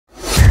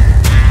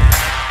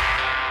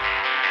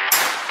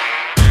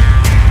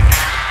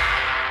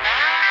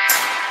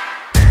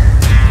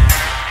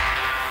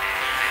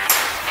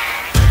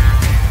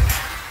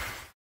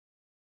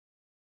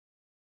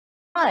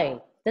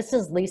Hi, this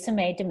is Lisa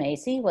Mae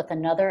DeMacy with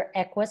another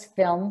EQUUS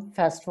Film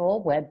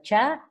Festival web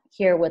chat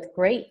here with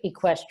great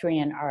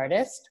equestrian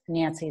artist,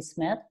 Nancy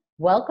Smyth.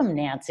 Welcome,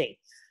 Nancy.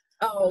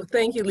 Oh,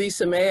 thank you,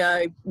 Lisa Mae.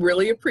 I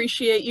really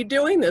appreciate you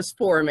doing this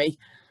for me.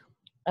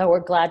 Oh, we're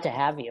glad to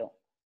have you.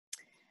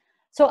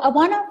 So I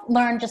want to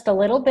learn just a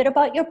little bit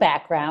about your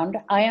background.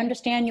 I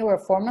understand you were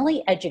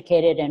formerly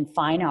educated in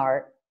fine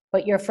art,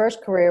 but your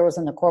first career was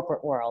in the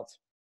corporate world.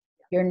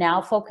 You're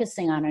now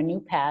focusing on a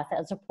new path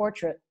as a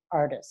portrait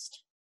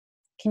artist.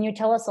 Can you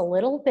tell us a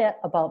little bit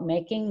about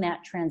making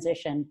that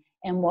transition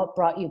and what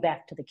brought you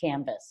back to the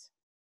canvas?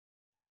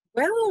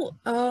 Well,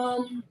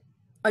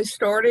 I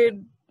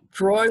started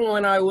drawing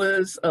when I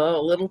was a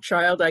little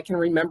child. I can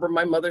remember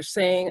my mother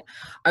saying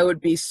I would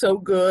be so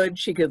good,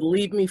 she could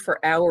leave me for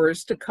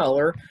hours to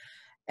color.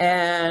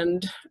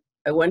 And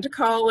I went to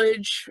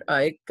college,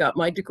 I got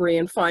my degree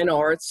in fine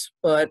arts,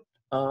 but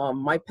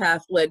my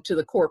path led to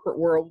the corporate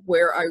world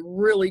where I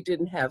really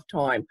didn't have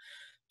time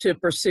to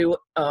pursue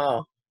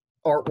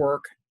artwork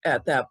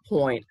at that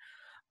point.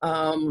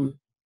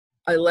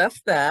 I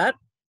left that.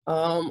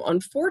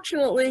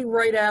 Unfortunately,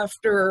 right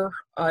after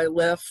I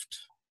left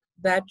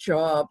that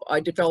job, I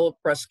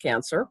developed breast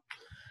cancer.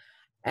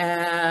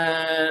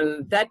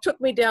 And that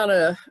took me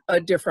down a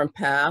different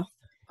path.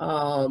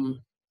 And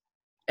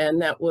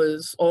that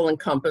was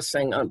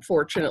all-encompassing,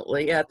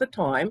 unfortunately, at the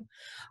time.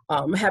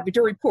 I'm happy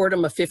to report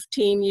I'm a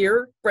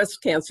 15-year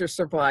breast cancer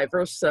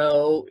survivor,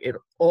 so it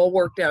all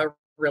worked out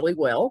really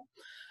well.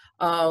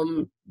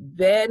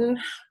 Then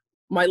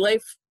my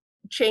life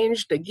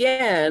changed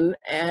again,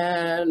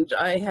 and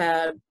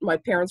my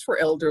parents were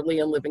elderly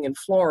and living in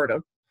Florida,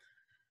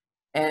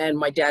 and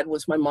my dad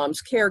was my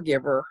mom's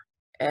caregiver,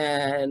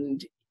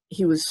 and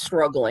he was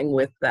struggling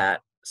with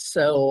that.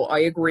 So I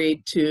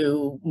agreed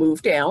to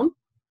move down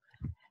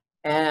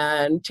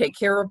and take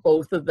care of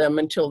both of them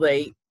until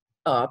they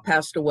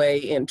passed away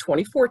in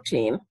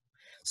 2014.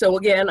 So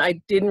again,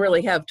 I didn't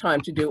really have time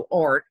to do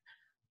art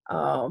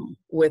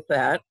with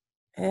that.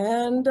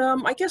 And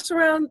I guess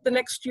around the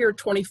next year,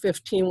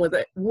 2015,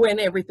 when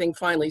everything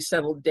finally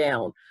settled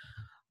down,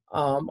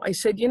 I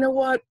said, you know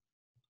what,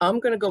 I'm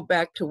going to go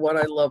back to what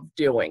I love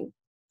doing,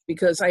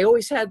 because I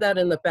always had that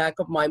in the back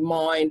of my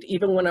mind,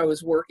 even when I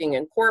was working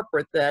in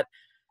corporate, that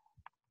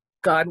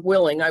God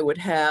willing, I would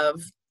have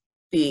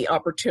the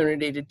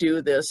opportunity to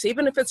do this,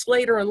 even if it's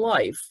later in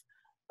life.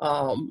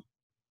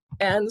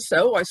 And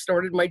so I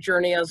started my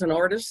journey as an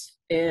artist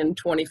in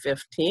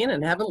 2015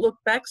 and haven't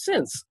looked back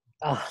since.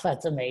 Oh,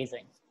 that's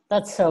amazing.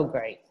 That's so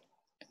great.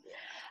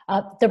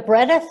 The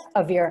breadth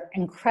of your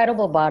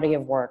incredible body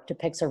of work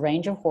depicts a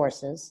range of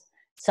horses,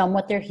 some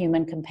with their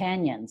human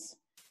companions.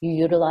 You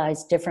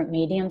utilize different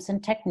mediums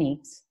and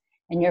techniques.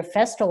 In your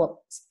festival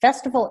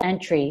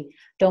entry,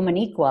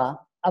 Dominiqua,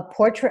 a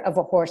portrait of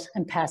a horse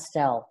in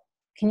pastel.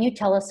 Can you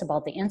tell us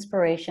about the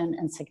inspiration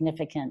and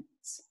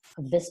significance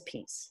of this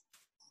piece?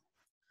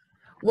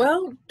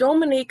 Well,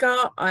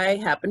 Dominica, I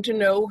happen to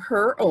know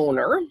her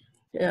owner.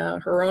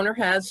 Her owner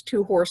has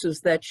two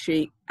horses that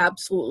she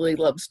absolutely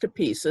loves to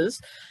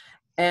pieces.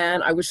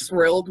 And I was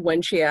thrilled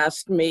when she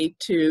asked me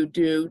to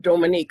do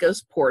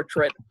Dominica's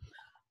portrait.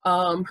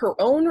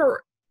 Her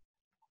owner,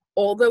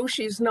 although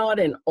she's not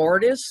an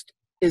artist,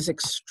 is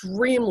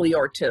extremely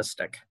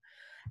artistic.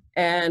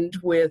 And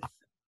with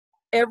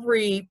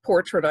every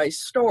portrait I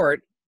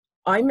start,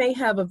 I may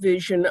have a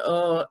vision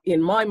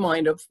in my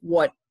mind of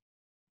what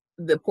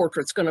the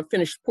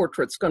finished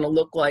portrait's going to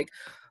look like.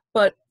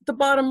 But the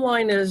bottom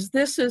line is,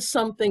 this is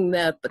something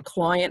that the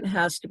client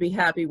has to be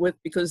happy with,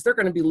 because they're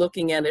going to be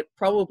looking at it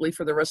probably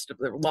for the rest of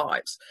their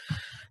lives.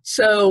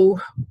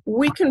 So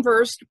we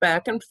conversed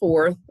back and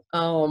forth.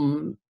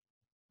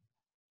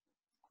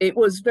 It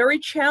was very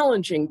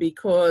challenging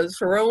because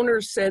her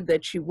owner said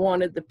that she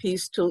wanted the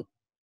piece to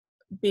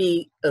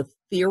be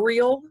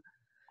ethereal.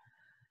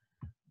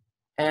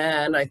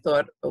 And I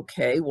thought,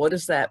 okay, what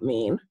does that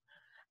mean?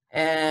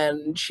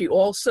 And she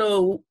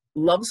also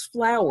loves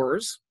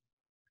flowers,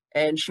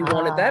 and she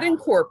wanted that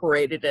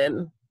incorporated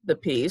in the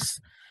piece.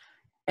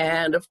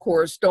 And of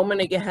course,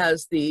 Dominica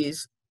has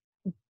these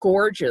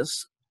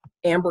gorgeous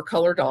amber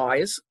colored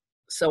eyes,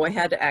 so I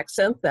had to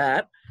accent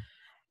that.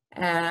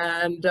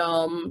 And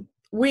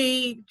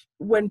we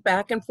went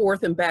back and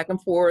forth,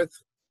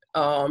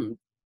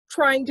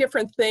 trying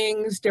different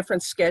things,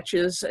 different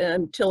sketches,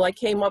 until I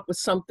came up with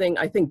something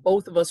I think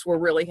both of us were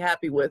really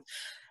happy with.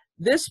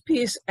 This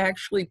piece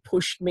actually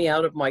pushed me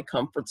out of my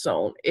comfort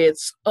zone.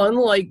 It's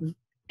unlike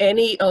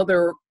any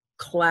other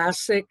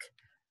classic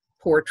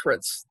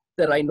portraits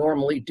that I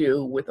normally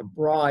do with a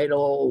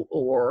bridle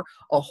or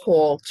a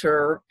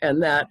halter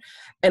and that.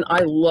 And I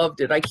loved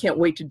it. I can't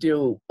wait to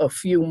do a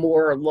few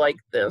more like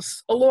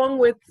this. Along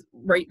with,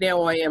 right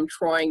now I am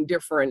trying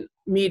different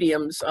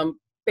mediums. I'm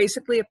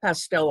basically a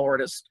pastel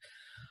artist.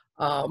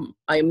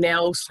 I'm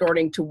now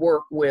starting to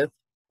work with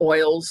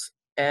oils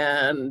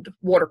and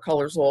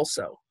watercolors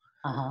also.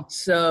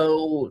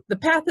 So the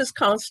path is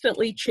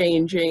constantly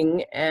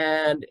changing,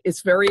 and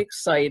it's very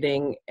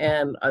exciting,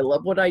 and I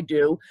love what I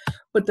do.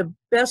 But the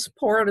best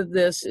part of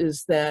this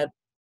is that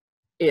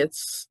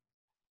it's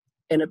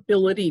an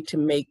ability to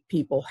make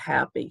people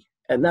happy.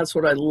 And that's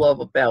what I love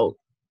about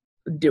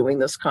doing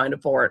this kind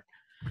of art.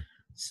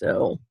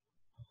 So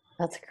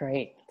that's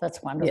great. That's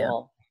yeah,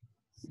 wonderful.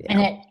 yeah.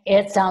 And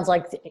it sounds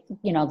like,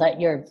 you know,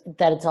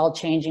 that it's all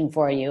changing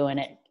for you, and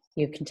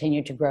you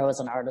continue to grow as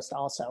an artist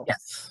also.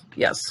 Yes,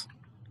 yes.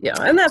 Yeah,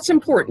 and that's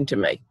important to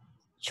me.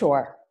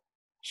 Sure,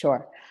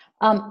 sure.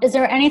 Is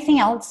there anything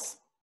else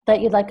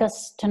that you'd like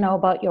us to know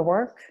about your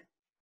work?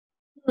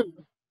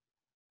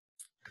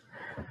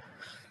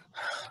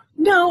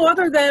 No,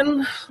 other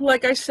than,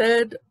 like I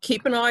said,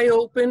 keep an eye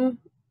open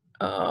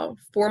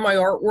for my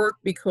artwork,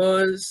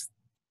 because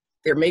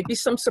there may be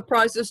some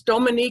surprises.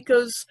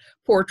 Dominica's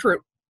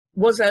portrait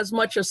was as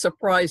much a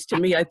surprise to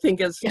me, I think,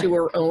 as to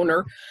her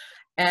owner.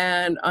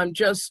 And I'm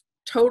just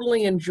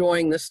totally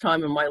enjoying this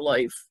time in my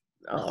life,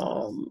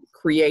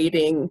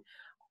 creating,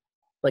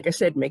 like I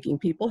said, making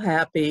people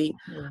happy,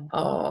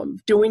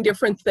 doing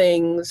different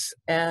things,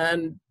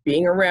 and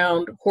being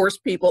around horse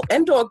people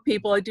and dog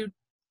people. I do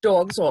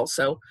dogs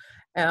also.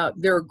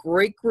 They're a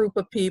great group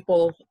of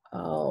people.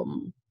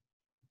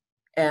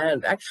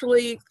 And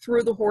actually,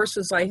 through the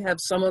horses, I have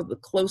some of the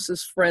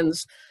closest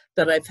friends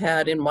that I've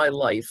had in my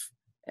life.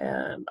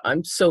 And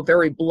I'm so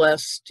very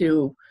blessed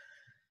to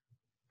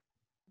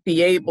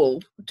be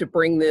able to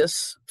bring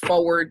this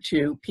forward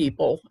to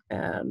people.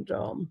 And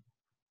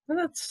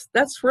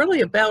that's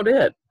really about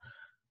it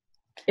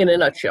in a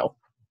nutshell.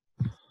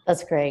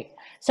 That's great.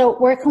 So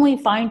where can we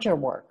find your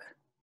work?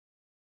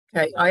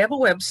 Okay, I have a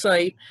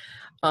website.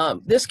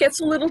 This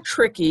gets a little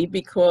tricky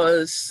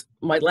because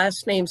my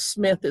last name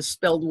Smyth is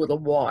spelled with a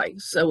Y.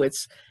 So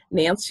it's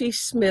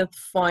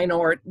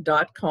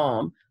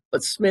nancysmithfineart.com.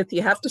 But Smyth,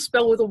 you have to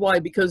spell with a Y,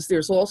 because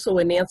there's also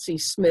a Nancy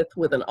Smith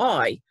with an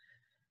I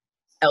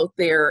out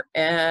there.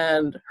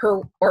 And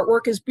her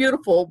artwork is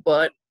beautiful,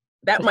 but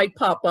that might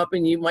pop up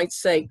and you might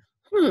say,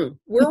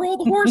 where are all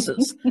the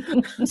horses?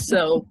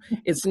 So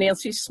it's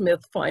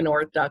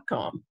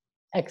nancysmithfineart.com.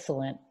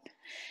 Excellent.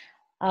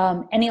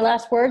 Any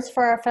last words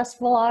for our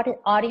festival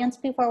audience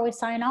before we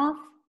sign off?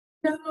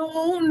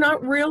 No,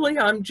 not really.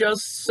 I'm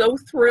just so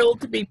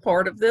thrilled to be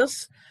part of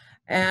this.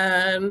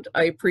 And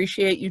I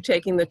appreciate you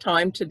taking the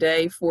time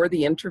today for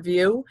the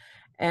interview.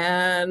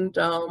 And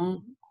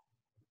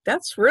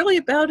that's really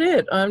about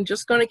it. I'm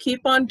just going to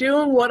keep on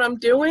doing what I'm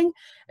doing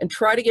and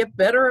try to get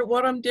better at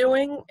what I'm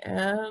doing,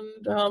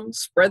 and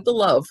spread the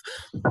love.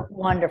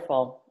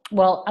 Wonderful.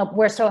 Well,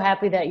 we're so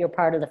happy that you're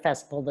part of the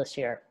festival this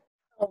year.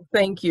 Oh,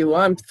 thank you.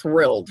 I'm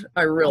thrilled.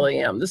 I really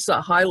am. This is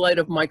a highlight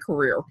of my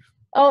career.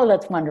 Oh,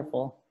 that's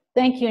wonderful.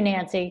 Thank you,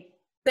 Nancy.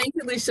 Thank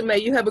you, Lisa May.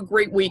 You have a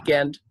great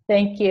weekend.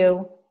 Thank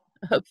you.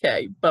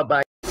 Okay.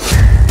 Bye-bye.